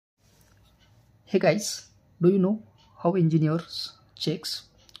Hey guys, do you know how engineers checks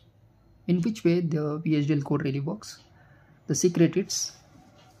in which way the VHDL code really works? The secret is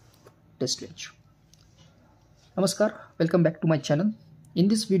test bench. Namaskar, welcome back to my channel. In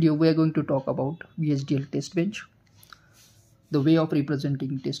this video, we are going to talk about VHDL test bench, the way of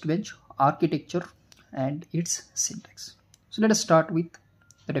representing test bench, architecture, and its syntax. So let us start with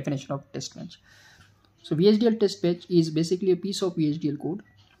the definition of test bench. So VHDL test bench is basically a piece of VHDL code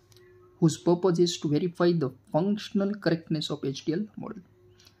whose purpose is to verify the functional correctness of HDL model.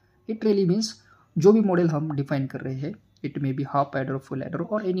 It really means जो भी model हम define कर रहे हैं, it may be half adder, full adder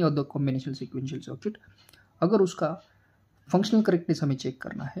और any other combination sequential circuit, अगर उसका functional correctness हमें चेक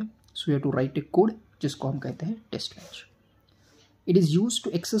करना है, so you have to right A code जिसको हम कहते हैं test bench. It is used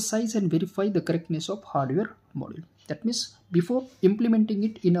to exercise and verify the correctness of hardware model. That means before implementing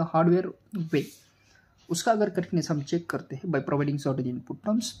it in a hardware way, उसका अगर correctness हम check करते हैं by providing certain input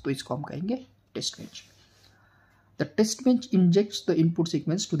terms, तो इसको हम कहेंगे test bench. The test bench injects the input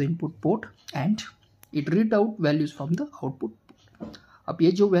sequence to the input port and it read out values from the output port. अब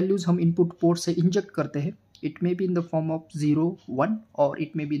ये जो वैल्यूज हम इनपुट पोर्ट से इंजेक्ट करते हैं, it may be in the form of 0, 1 और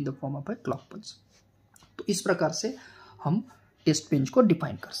it may be in the form of a clock pulse. तो इस प्रकार से हम टेस्ट बेंच को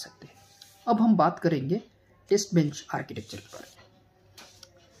डिफाइन कर सकते हैं. अब हम बात करेंगे टेस्ट बेंच आर्किटेक्चर के बारे में.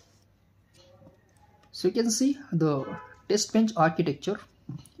 So you can see the test bench architecture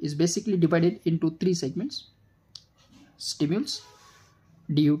is basically divided into three segments: stimulus,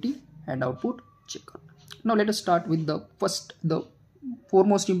 DUT and output checker. Now let us start with the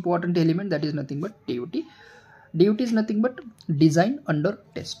foremost important element, that is nothing but DUT. DUT is nothing but design under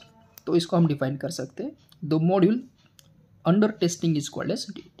test. तो इसको हम define कर सकते हैं. The module under testing is called as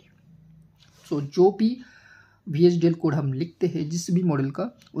DUT. So जो भी VHDL code हम लिखते हैं जिस भी मॉडल का,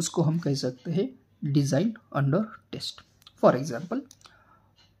 उसको हम कह सकते हैं design under test. For example,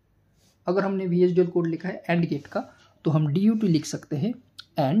 अगर हमने VHDL कोड लिखा है एंड गेट का, तो हम DUT लिख सकते हैं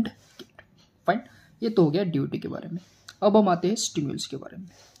एंड गेट. फाइन, ये तो हो गया DUT के बारे में. अब हम आते हैं स्टिम्युल्स के बारे में.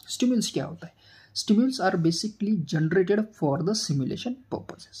 स्टिम्युल्स क्या होता है? स्टिम्युल्स are basically generated for the simulation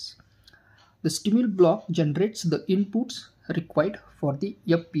purposes. The स्टिम्युल block generates the inputs required for the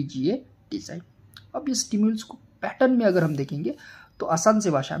FPGA design. अब ये स्टिम्युल्स को पैटर्न में अगर हम देखेंगे, तो आसान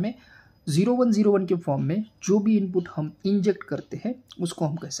से भाषा में 0101 के फॉर्म में जो भी इनपुट हम इंजेक्ट करते हैं, उसको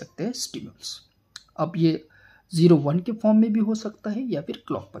हम कह सकते हैं स्टिम्युल्स. अब ये 01 के फॉर्म में भी हो सकता है या फिर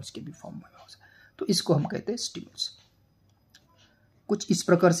क्लॉक पल्स के भी फॉर्म में हो सकता है, तो इसको हम कहते हैं स्टिम्युल्स. कुछ इस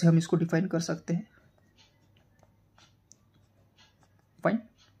प्रकार से हम इसको डिफाइन कर सकते हैं. Fine,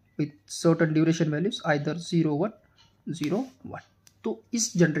 with certain duration values either 01, 01. तो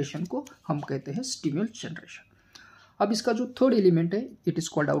इस जनरेशन को हम कहते हैं स्टिम्युल जनरेशन. अब इसका जो थर्ड एलिमेंट है, it is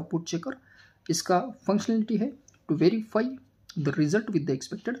called output checker. इसका फंक्शनलिटी है to verify the result with the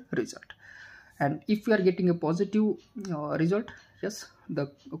expected result, and if you are getting a positive result, yes, the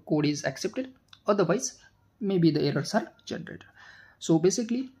code is accepted, otherwise may be the errors are generated. So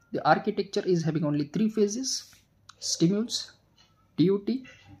basically the architecture is having only 3 phases: stimulus, DUT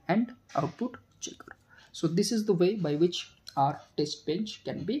and output checker. So this is the way by which our test bench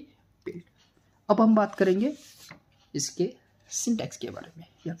can be built. अब हम बात करेंगे इसके syntax के बारे में,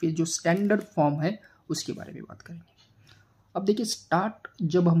 या फिर जो स्टैंडर्ड फॉर्म है उसके बारे में बात करेंगे. अब देखिए, स्टार्ट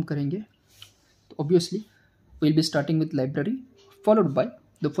जब हम करेंगे, तो obviously will be starting with library followed by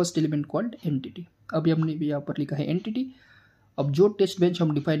the first element called entity. अभी हमने भी यहाँ पर लिखा है एंटिटी. अब जो टेस्ट बेंच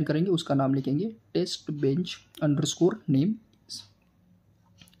हम डिफाइन करेंगे, उसका नाम लिखेंगे टेस्ट बेंच अंडरस्कोर नेम.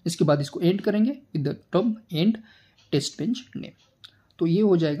 इसके बाद इसको एंड करेंगे with the term and test bench name. तो ये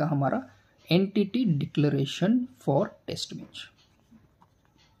हो जाएगा हमारा entity declaration for test bench.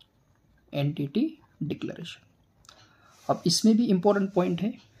 Entity declaration. अब इसमें भी इंपॉर्टेंट पॉइंट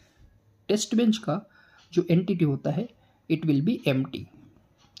है, टेस्ट बेंच का जो एंटिटी होता है, it will be empty.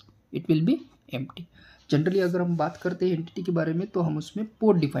 It will be empty. Generally अगर हम बात करते हैं एंटिटी के बारे में, तो हम उसमें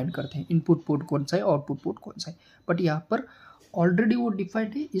पोर्ट डिफाइन करते हैं, इनपुट पोर्ट कौन सा है, आउटपुट पोर्ट कौन सा है, बट यहाँ पर ऑलरेडी वो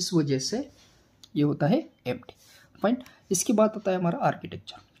डिफाइंड है, इस वजह से ये होता है एम्प्टी. फाइन, इसके बाद आता है हमारा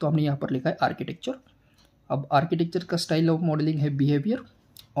आर्किटेक्चर. तो हमने यहाँ पर लिखा है आर्किटेक्चर. अब आर्किटेक्चर का स्टाइल ऑफ मॉडलिंग है बिहेवियर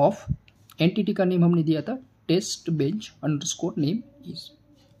ऑफ. एंटिटी का नेम हमने दिया था test bench underscore name is.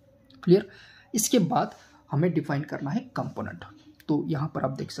 Clear. इसके बाद हमें डिफाइन करना है कंपोनेंट. तो यहाँ पर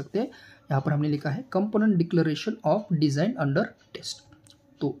आप देख सकते हैं, यहाँ पर हमने लिखा है component declaration of design under test.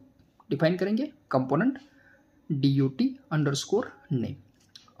 तो डिफाइन करेंगे कंपोनेंट DUT अंडरस्कोर नेम.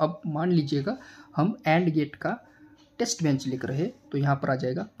 अब मान लीजिएगा हम एंड गेट का टेस्ट बेंच लिख रहे हैं, तो यहाँ पर आ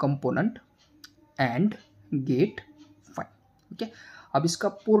जाएगा component and gate. Fine, okay. अब इसका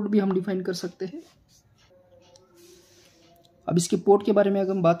पोर्ट भी हम डिफाइन कर सकते हैं. अब इसके पोर्ट के बारे में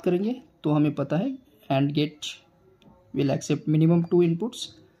अगर हम बात करेंगे तो हमें पता है AND gate will accept minimum 2 inputs,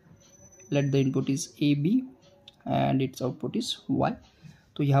 let the input is AB and it's output is Y।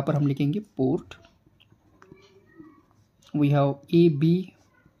 तो यहाँ पर हम लिखेंगे port, we have AB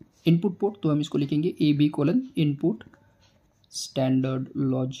input port, तो हम इसको लिखेंगे AB colon input standard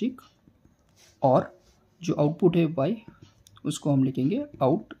logic, और जो आउटपुट है Y उसको हम लिखेंगे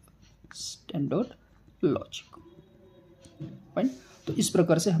आउट स्टैंडर्ड लॉजिक। फाइन। तो इस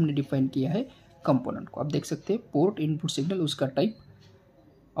प्रकार से हमने डिफाइन किया है कंपोनेंट को। आप देख सकते हैं पोर्ट, इनपुट सिग्नल, उसका टाइप,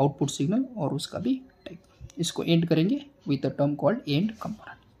 आउटपुट सिग्नल और उसका भी टाइप। इसको एंड करेंगे with a term called and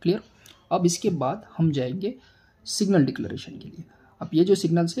component. Clear. अब इसके बाद हम जाएंगे सिग्नल डिक्लेरेशन के लिए। अब ये जो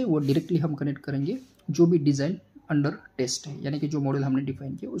सिग्नल्स है वो डायरेक्टली हम कनेक्ट करेंगे जो भी डिज़ाइन अंडर टेस्ट है, यानी कि जो मॉडल हमने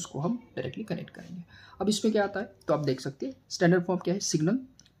डिफाइन किया उसको हम डायरेक्टली कनेक्ट करेंगे। अब इसमें क्या आता है तो आप देख सकते हैं स्टैंडर्ड फॉर्म क्या है, signal,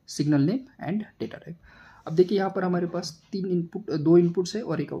 signal name and data type. अब देखिए यहाँ पर हमारे पास 2 इनपुट्स है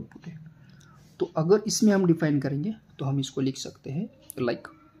और एक आउटपुट है। तो अगर इसमें हम डिफाइन करेंगे तो हम इसको लिख सकते हैं like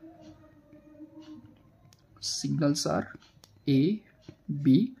signals are A,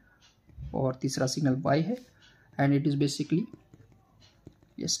 B और तीसरा सिग्नल Y है and it is basically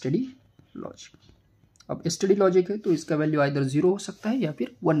study logic. अब स्टडी लॉजिक है तो इसका वैल्यू आइदर 0 हो सकता है या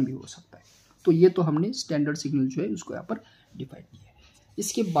फिर 1 भी हो सकता है। तो ये तो हमने स्टैंडर्ड सिग्नल जो है उसको यहाँ पर डिफाइन किया है।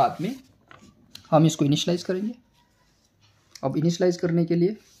 इसके बाद में हम इसको इनिशियलाइज करेंगे। अब इनिशियलाइज करने के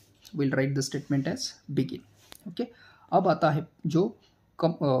लिए will write the statement as begin. Okay. अब आता है जो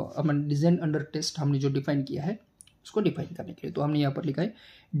डिजाइन अंडर टेस्ट हमने जो डिफाइन किया है उसको डिफाइन करने के लिए। तो हमने यहाँ पर लिखा है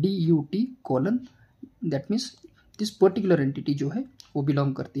DUT colon, that means this particular entity जो है वो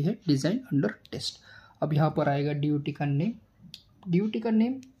बिलोंग करती है डिजाइन अंडर टेस्ट। अब यहाँ पर आएगा DUT का नेम। DUT का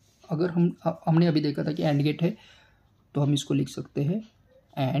नेम अगर हमने अभी देखा था कि एंड गेट है तो हम इसको लिख सकते हैं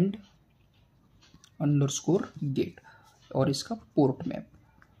एंड अंडरस्कोर गेट, और इसका पोर्ट मैप,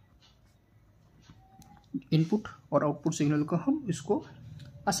 इनपुट और आउटपुट सिग्नल को हम इसको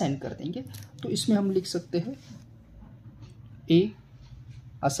असाइन कर देंगे। तो इसमें हम लिख सकते हैं A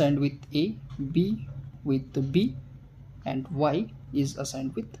assigned with A, B with B and Y is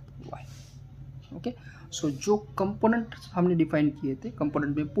assigned with Y। Okay. सो जो कंपोनेंट हमने डिफाइन किए थे,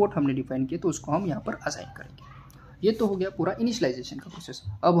 कंपोनेंट में पोर्ट हमने डिफाइन किए तो उसको हम यहाँ पर असाइन करेंगे। ये तो हो गया पूरा इनिशियलाइजेशन का प्रोसेस।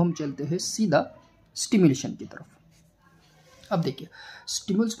 अब हम चलते हैं सीधा स्टिमुलेशन की तरफ। अब देखिए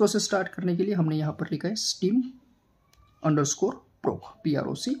स्टिमुल्स प्रोसेस स्टार्ट करने के लिए हमने यहाँ पर लिखा है steam underscore proc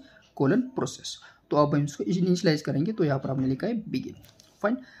PROC colon process. तो अब हम इसको इनिशियलाइज करेंगे तो यहाँ पर हमने लिखा है begin.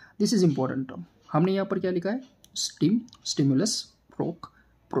 Fine. This is important term. हमने यहाँ पर क्या लिखा है steam stimulus proc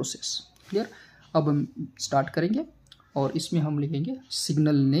process. Clear. अब हम स्टार्ट करेंगे और इसमें हम लिखेंगे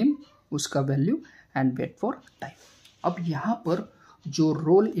सिग्नल नेम, उसका value and wait for time. अब यहाँ पर जो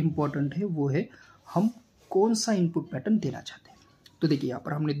रोल इम्पॉर्टेंट है वो है हम कौन सा इनपुट पैटर्न देना चाहते हैं। तो देखिए यहाँ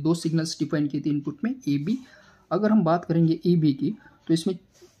पर हमने 2 सिग्नल्स डिफाइन किए थे इनपुट में AB। अगर हम बात करेंगे AB की तो इसमें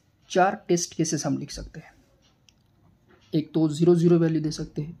 4 टेस्ट केसेस हम लिख सकते हैं। एक तो 0 0 वैल्यू दे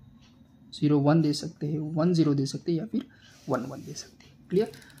सकते हैं, 0 1 दे सकते हैं, 1 0 दे सकते हैं या फिर 1 1 दे सकते हैं।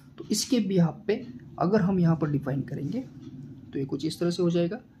 क्लियर। तो इसके बिहाफ पे अगर हम यहाँ पर डिफाइन करेंगे तो ये कुछ इस तरह से हो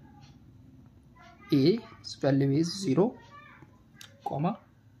जाएगा A value is 0,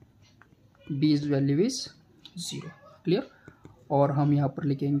 B value is 0। Clear. और हम यहाँ पर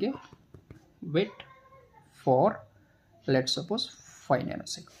लिखेंगे wait for let's suppose 5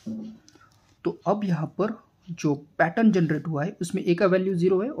 nanosecond. तो अब यहाँ पर जो पैटर्न जनरेट हुआ है उसमें A का वैल्यू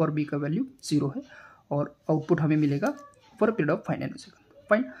 0 है और B का वैल्यू 0 है और आउटपुट हमें मिलेगा for period of 5 nanosecond.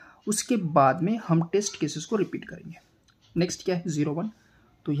 Fine. उसके बाद में हम टेस्ट केसेस को रिपीट करेंगे। नेक्स्ट क्या है 0 1।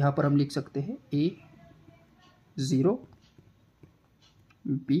 तो यहाँ पर हम लिख सकते हैं A 0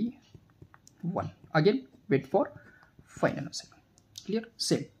 B 1, again wait for 5 nanosecond. Clear.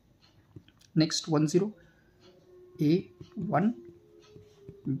 Same. Next 1 0 A 1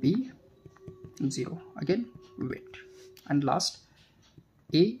 B 0, again wait, and last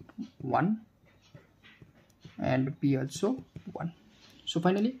A 1 and B also 1, so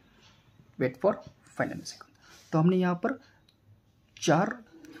finally wait for 5 nanoseconds। तो हमने यहाँ पर 4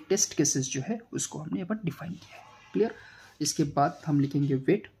 टेस्ट केसेस जो है उसको हमने यहाँ पर डिफाइन किया है। क्लियर। इसके बाद हम लिखेंगे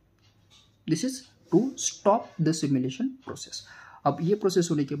wait, this is to stop the simulation process. अब ये प्रोसेस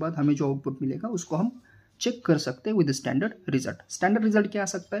होने के बाद हमें जो आउटपुट मिलेगा उसको हम चेक कर सकते हैं with standard result. Standard result क्या आ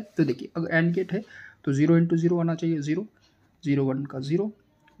सकता है तो देखिए अगर एंड गेट है तो 0 × 0 आना चाहिए 0, 0 1 का 0,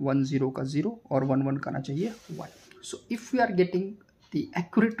 1 0 का 0 और 1 1 का आना चाहिए 1। So if we are getting the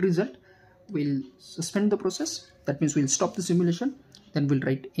accurate result we'll suspend the process, that means we'll stop the simulation, then we'll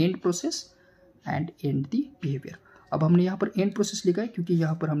write end process and end the behavior। अब हमने यहाँ पर end process लिखा है क्योंकि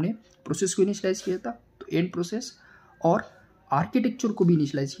यहाँ पर हमने प्रोसेस को इनिशियलाइज किया था, तो end process और आर्किटेक्चर को भी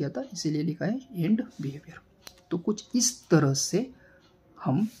इनिशियलाइज किया था, इसीलिए लिखा है एंड बिहेवियर। तो कुछ इस तरह से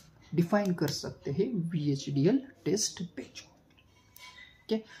हम डिफाइन कर सकते हैं VHDL टेस्ट बेंच को।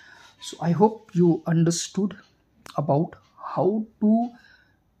 Okay, so I hope you understood about how to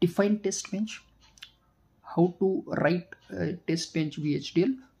define test bench, how to write test bench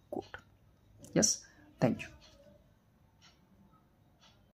VHDL code. Yes, thank you.